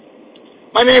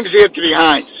My name is Anthony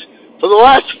Hines. For the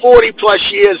last 40-plus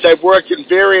years, I've worked in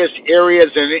various areas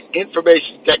in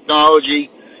information technology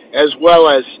as well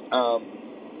as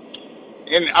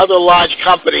in other large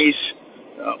companies,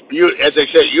 as I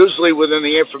said, usually within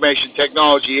the information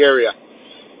technology area.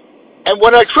 And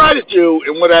what I try to do,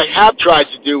 and what I have tried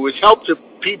to do, is help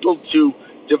people to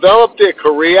develop their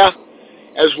career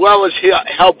as well as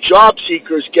help job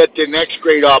seekers get their next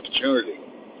great opportunity.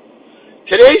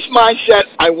 Today's mindset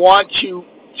I want you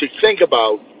to think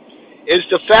about is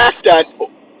the fact that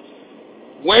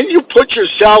when you put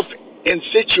yourself in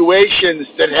situations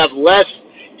that have less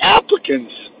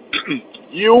applicants,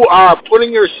 you are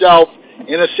putting yourself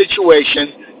in a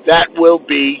situation that will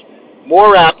be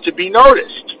more apt to be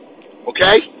noticed,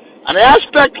 okay? An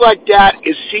aspect like that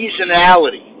is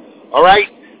seasonality, all right?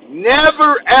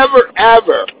 Never, ever,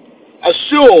 ever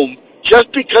assume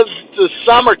just because it's the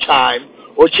summertime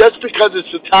or just because it's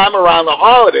the time around the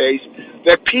holidays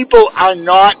that people are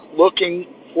not looking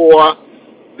for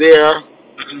their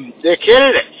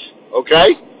candidates,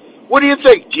 okay? What do you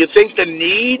think? Do you think the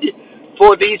need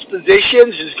for these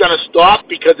positions is going to stop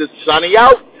because it's sunny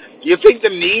out? Do you think the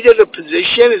need of the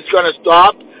position is going to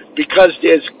stop because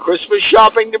there's Christmas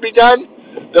shopping to be done?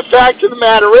 The fact of the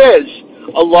matter is,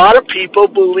 a lot of people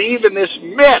believe in this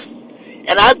myth.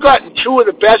 And I've gotten two of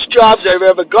the best jobs I've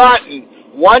ever gotten,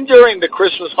 one during the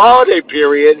Christmas holiday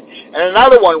period and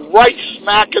another one right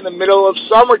smack in the middle of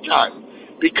summertime.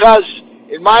 Because,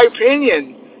 in my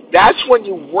opinion, that's when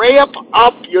you ramp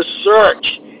up your search,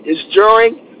 is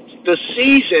during the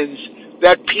seasons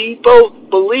that people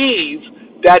believe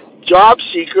that job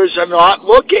seekers are not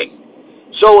looking.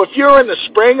 So if you're in the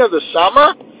spring or the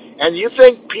summer and you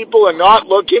think people are not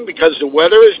looking because the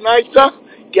weather is nicer,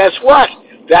 guess what?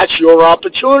 That's your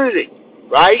opportunity,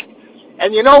 right?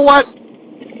 And you know what?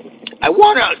 I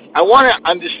want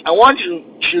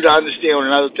you to understand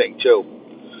another thing too.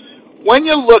 When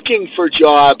you're looking for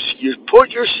jobs, you put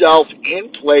yourself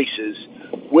in places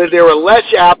where there are less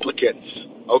applicants,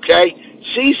 okay?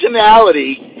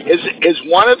 Seasonality is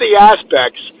one of the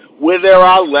aspects where there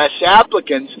are less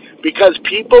applicants because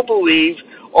people believe,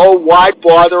 oh, why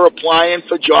bother applying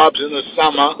for jobs in the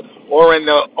summer or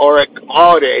at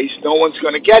holidays? No one's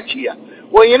going to get to you.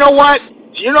 Well, you know what?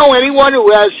 Do you know anyone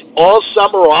who has all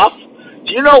summer off?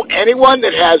 Do you know anyone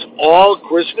that has all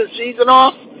Christmas season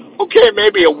off? Okay,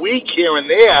 maybe a week here and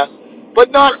there, but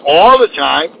not all the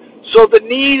time. So the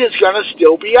need is going to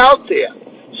still be out there.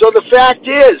 So the fact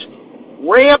is,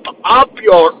 ramp up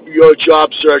your job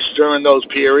search during those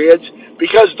periods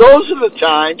because those are the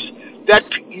times that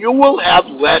you will have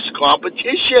less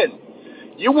competition.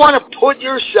 You want to put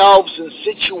yourselves in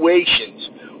situations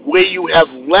where you have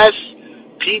less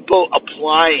people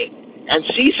applying. And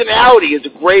seasonality is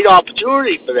a great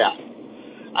opportunity for that.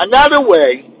 Another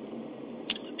way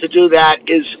to do that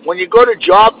is when you go to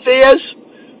job fairs,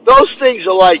 those things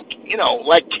are like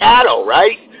cattle,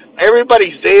 right?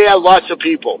 Everybody's there, lots of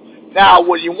people. Now,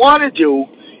 what you want to do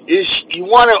is you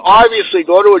want to obviously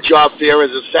go to a job fair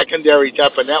as a secondary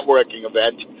type of networking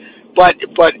event, but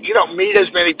meet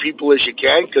as many people as you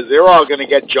can because they're all going to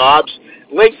get jobs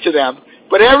linked to them.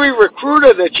 But every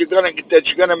recruiter that you're going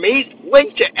to meet,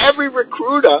 link to every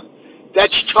recruiter that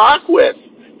you talk with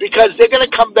because they're going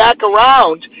to come back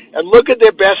around and look at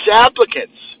their best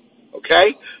applicants.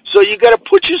 Okay, so you got to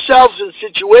put yourselves in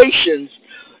situations,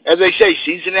 as I say,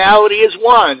 seasonality is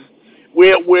one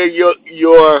where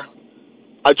you're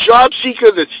a job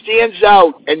seeker that stands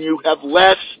out and you have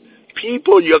less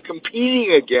people you're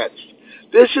competing against.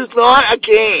 This is not a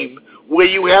game where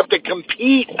you have to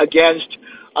compete against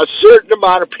a certain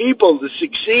amount of people to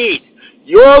succeed.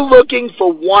 You're looking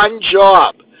for one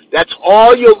job. That's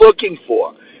all you're looking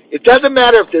for. It doesn't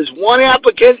matter if there's one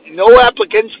applicant, no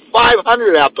applicants,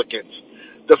 500 applicants.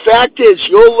 The fact is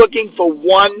you're looking for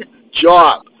one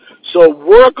job. So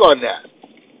work on that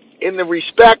in the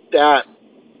respect that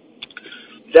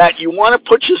you want to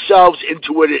put yourselves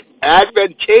into an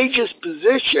advantageous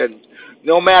position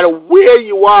no matter where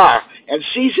you are. And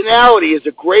seasonality is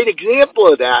a great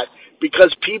example of that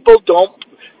because people don't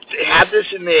have this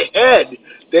in their head.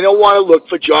 They don't want to look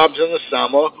for jobs in the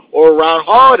summer or around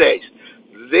holidays.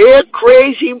 Their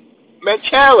crazy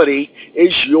mentality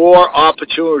is your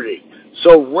opportunity.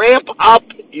 So ramp up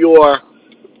your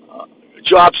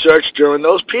job search during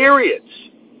those periods.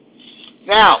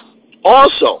 Now,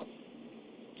 also,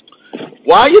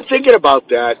 while you're thinking about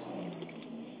that,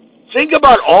 think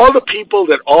about all the people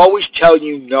that always tell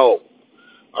you no,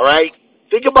 all right?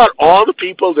 Think about all the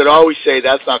people that always say,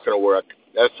 that's not going to work,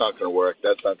 that's not going to work,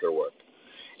 that's not going to work.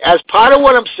 As part of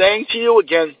what I'm saying to you,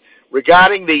 again,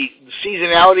 regarding the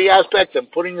seasonality aspect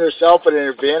and putting yourself at an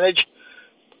advantage,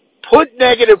 put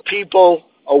negative people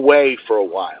away for a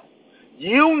while.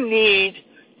 You need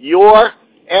your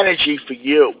energy for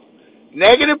you.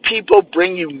 Negative people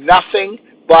bring you nothing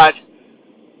but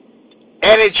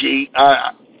energy,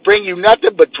 bring you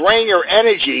nothing but drain your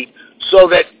energy so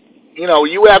that,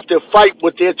 you have to fight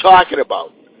what they're talking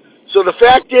about. So the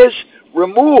fact is,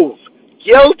 remove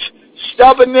guilt,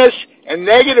 stubbornness, and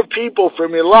negative people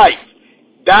from your life.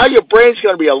 Now your brain's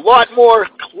going to be a lot more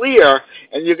clear,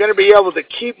 and you're going to be able to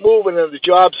keep moving in the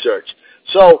job search.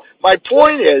 So my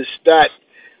point is that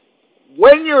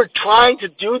when you're trying to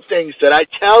do things that I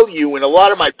tell you in a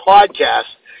lot of my podcasts,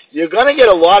 you're going to get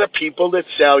a lot of people that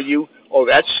tell you, oh,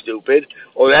 that's stupid,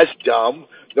 oh, that's dumb,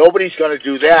 nobody's going to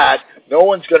do that, no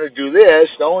one's going to do this,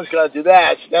 no one's going to do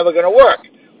that, it's never going to work.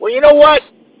 Well, you know what?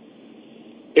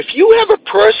 If you have a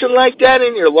person like that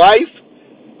in your life,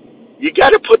 you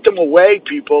got to put them away,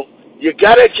 people. You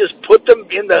got to just put them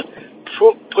in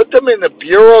the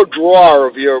bureau drawer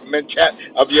of your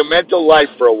mental life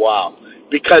for a while,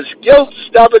 because guilt,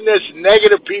 stubbornness,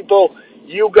 negative people,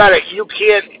 you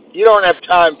don't have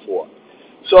time for.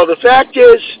 So the fact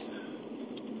is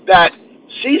that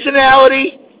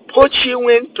seasonality puts you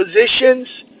in positions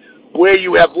where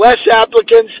you have less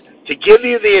applicants to give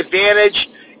you the advantage,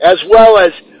 as well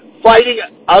as fighting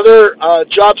other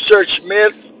job search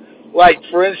myths, like,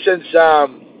 for instance,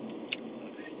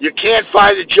 you can't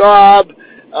find a job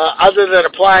other than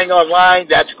applying online.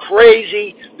 That's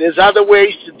crazy. There's other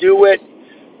ways to do it.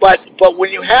 But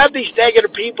when you have these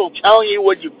negative people telling you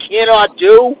what you cannot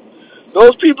do,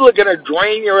 those people are going to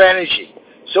drain your energy.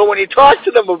 So when you talk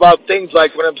to them about things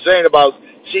like what I'm saying about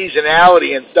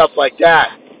seasonality and stuff like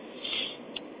that,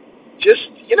 just,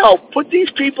 put these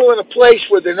people in a place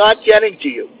where they're not getting to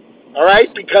you, all right?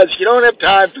 Because you don't have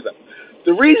time for them.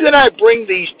 The reason I bring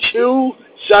these two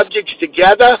subjects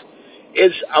together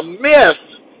is a myth,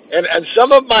 and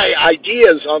some of my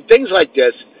ideas on things like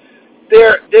this,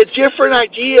 they're different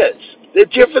ideas. They're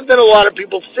different than a lot of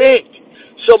people think.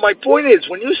 So my point is,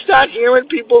 when you start hearing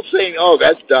people saying, oh,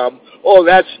 that's dumb, oh,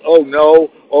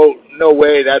 no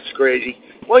way, that's crazy.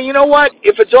 Well, you know what?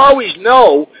 If it's always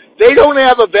no, they don't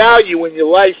have a value in your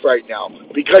life right now,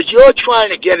 because you're trying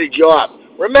to get a job.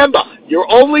 Remember, you're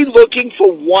only looking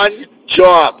for one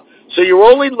job. So you're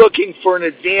only looking for an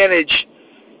advantage,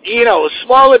 a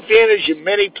small advantage in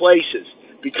many places,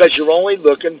 because you're only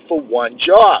looking for one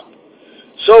job.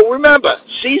 So remember,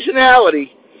 seasonality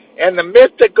and the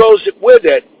myth that goes with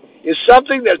it is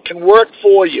something that can work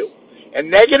for you. And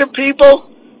negative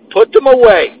people, put them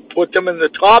away. Put them in the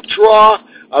top drawer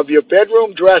of your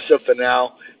bedroom dresser for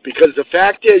now, because the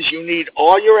fact is you need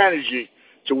all your energy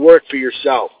to work for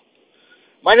yourself.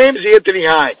 My name is Anthony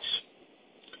Hines.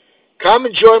 Come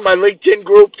and join my LinkedIn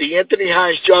group, the Anthony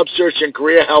Hines Job Search and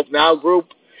Career Help Now group,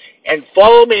 and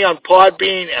follow me on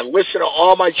Podbean and listen to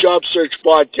all my job search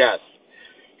podcasts.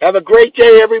 Have a great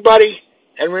day, everybody.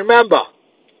 And remember,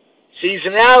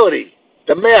 seasonality,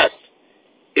 the myth,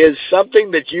 is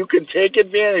something that you can take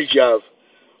advantage of,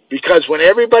 because when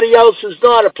everybody else is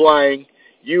not applying,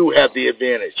 you have the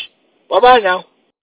advantage. Bye-bye now.